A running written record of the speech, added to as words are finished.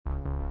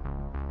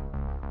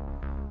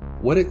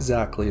What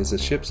exactly is a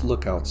ship's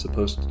lookout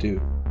supposed to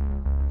do?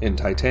 In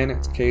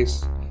Titanic's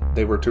case,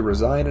 they were to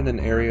reside in an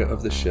area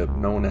of the ship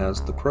known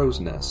as the crow's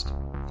nest.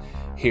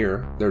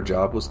 Here, their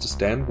job was to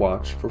stand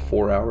watch for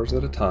 4 hours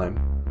at a time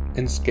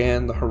and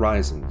scan the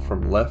horizon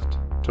from left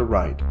to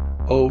right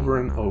over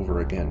and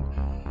over again.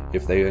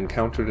 If they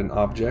encountered an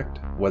object,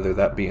 whether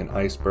that be an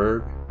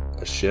iceberg,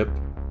 a ship,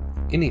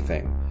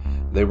 anything,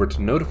 they were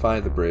to notify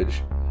the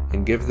bridge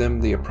and give them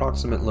the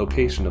approximate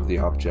location of the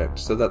object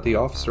so that the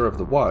officer of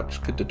the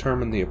watch could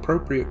determine the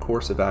appropriate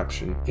course of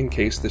action in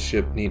case the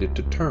ship needed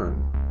to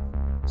turn.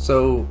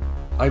 So,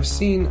 I've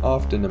seen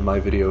often in my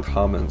video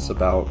comments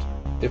about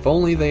if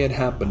only they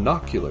had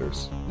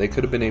binoculars, they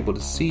could have been able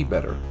to see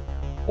better,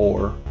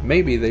 or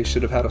maybe they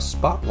should have had a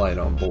spotlight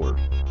on board.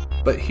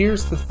 But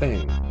here's the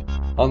thing.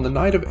 On the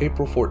night of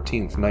April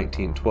 14th,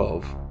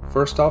 1912,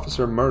 First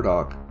Officer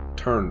Murdoch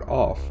turned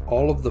off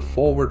all of the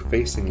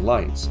forward-facing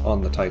lights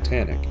on the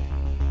Titanic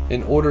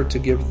in order to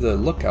give the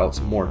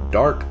lookouts more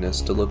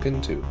darkness to look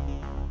into.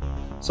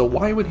 So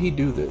why would he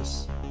do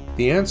this?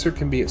 The answer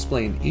can be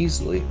explained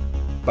easily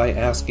by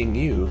asking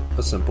you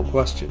a simple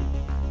question.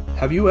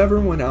 Have you ever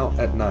went out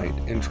at night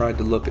and tried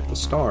to look at the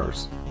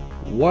stars?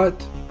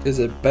 What is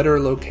a better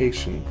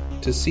location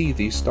to see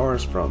these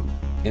stars from?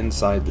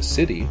 Inside the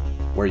city,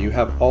 where you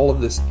have all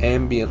of this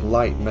ambient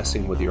light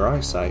messing with your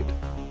eyesight,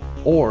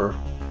 or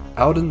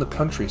out in the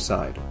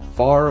countryside,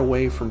 far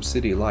away from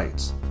city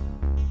lights?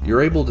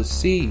 You're able to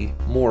see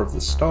more of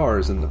the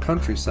stars in the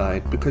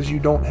countryside because you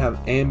don't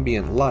have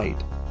ambient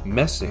light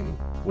messing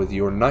with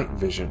your night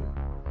vision.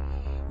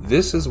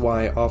 This is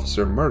why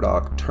Officer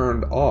Murdoch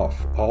turned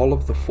off all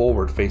of the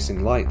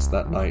forward-facing lights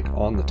that night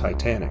on the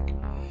Titanic.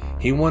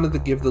 He wanted to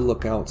give the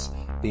lookouts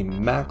the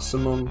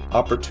maximum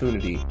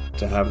opportunity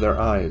to have their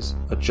eyes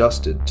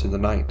adjusted to the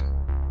night.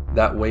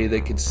 That way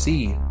they could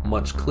see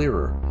much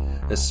clearer,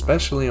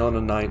 especially on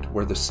a night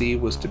where the sea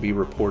was to be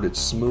reported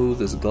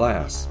smooth as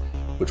glass,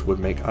 which would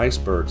make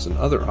icebergs and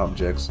other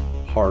objects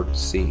hard to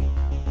see.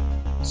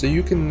 So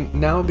you can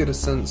now get a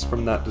sense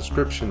from that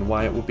description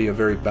why it would be a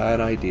very bad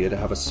idea to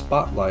have a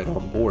spotlight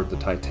on board the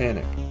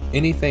Titanic.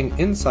 Anything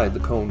inside the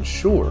cone,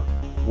 sure,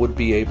 would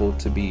be able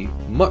to be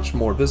much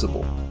more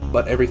visible,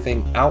 but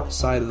everything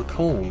outside of the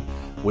cone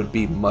would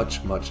be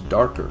much, much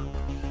darker.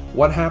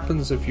 What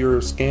happens if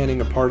you're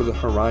scanning a part of the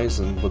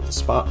horizon with the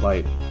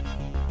spotlight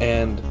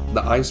and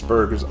the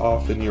iceberg is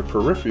off in your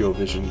peripheral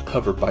vision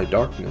covered by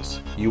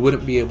darkness? You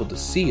wouldn't be able to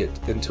see it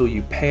until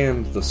you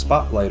panned the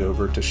spotlight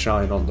over to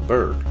shine on the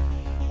berg.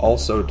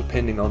 Also,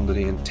 depending on the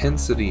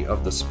intensity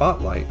of the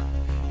spotlight,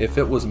 if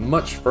it was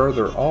much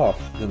further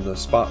off than the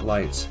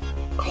spotlight's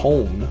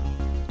cone,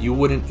 you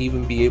wouldn't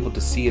even be able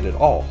to see it at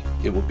all.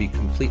 It would be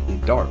completely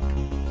dark.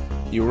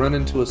 You run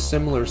into a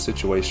similar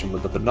situation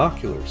with the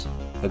binoculars.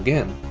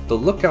 Again, the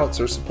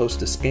lookouts are supposed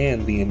to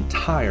scan the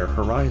entire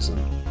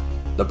horizon.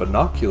 The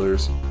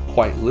binoculars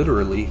quite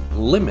literally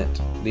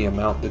limit the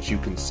amount that you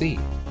can see.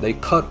 They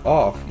cut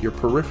off your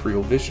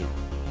peripheral vision.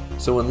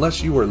 So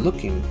unless you are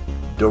looking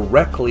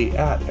directly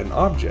at an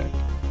object,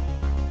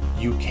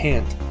 you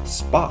can't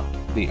spot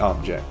the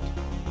object.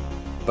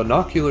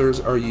 Binoculars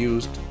are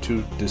used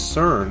to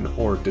discern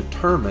or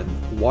determine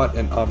what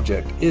an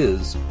object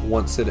is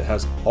once it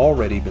has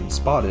already been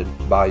spotted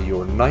by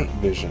your night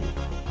vision,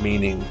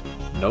 meaning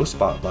no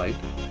spotlight,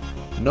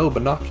 no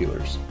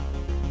binoculars.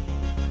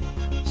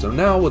 So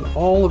now with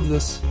all of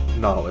this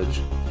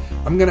knowledge,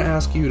 I'm going to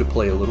ask you to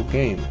play a little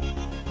game.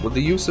 With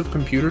the use of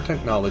computer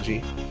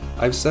technology,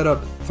 I've set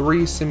up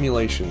 3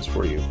 simulations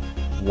for you.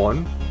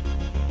 1,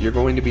 you're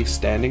going to be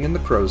standing in the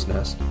crow's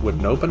nest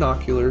with no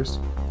binoculars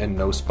and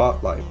no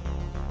spotlight.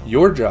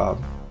 Your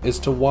job is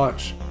to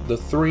watch the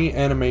 3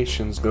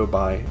 animations go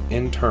by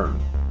in turn.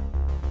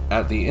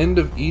 At the end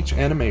of each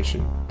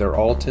animation, they're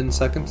all 10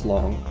 seconds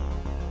long,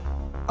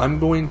 I'm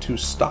going to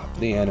stop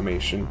the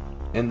animation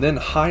and then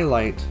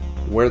highlight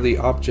where the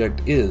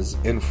object is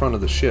in front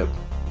of the ship.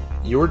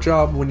 Your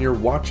job when you're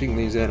watching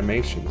these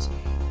animations,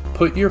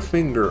 put your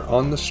finger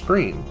on the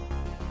screen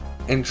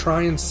and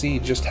try and see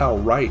just how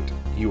right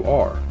you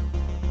are.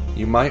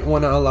 You might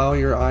want to allow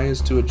your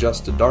eyes to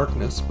adjust to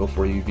darkness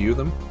before you view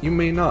them. You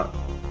may not.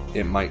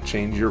 It might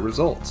change your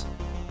results.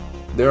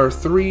 There are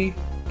 3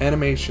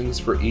 animations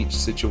for each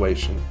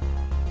situation.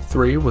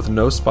 3 with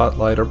no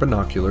spotlight or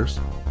binoculars,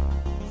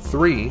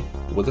 3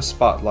 with a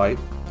spotlight,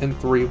 and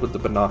 3 with the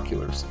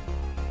binoculars.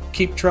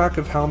 Keep track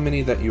of how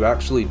many that you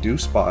actually do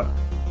spot,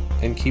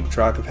 and keep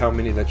track of how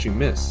many that you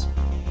miss.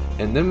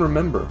 And then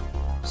remember,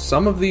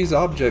 some of these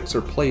objects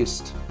are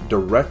placed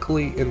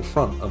directly in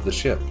front of the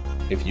ship.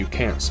 If you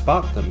can't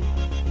spot them,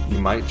 you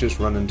might just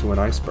run into an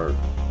iceberg.